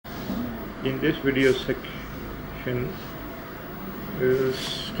In this video section, we will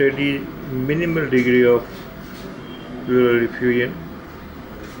study minimal degree of pleural effusion.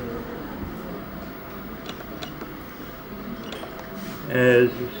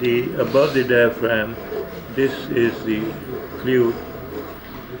 As you see above the diaphragm, this is the fluid.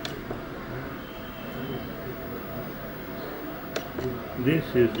 This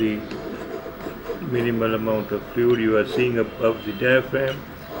is the minimal amount of fluid you are seeing above the diaphragm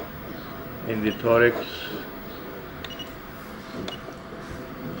in the thorax.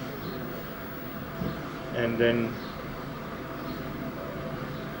 And then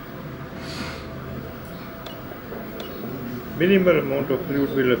minimal amount of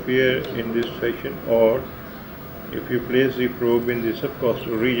fluid will appear in this section, or if you place the probe in the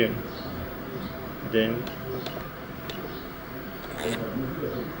subcostal region, then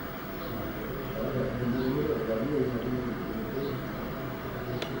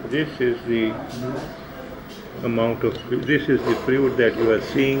this is the amount of fluid, this is the fluid that you are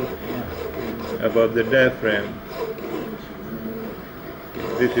seeing above the diaphragm.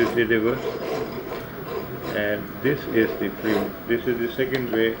 This is the liver, and this is the fluid. This is the second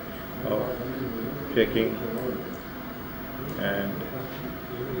way of checking, and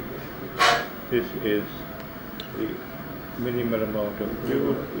this is the minimal amount of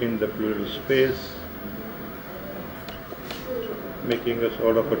fluid in the pleural space, making a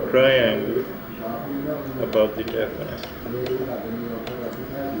sort of a triangle above the diaphragm.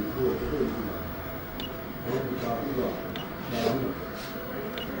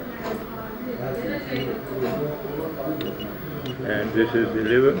 And this is the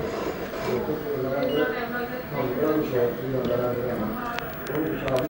liver.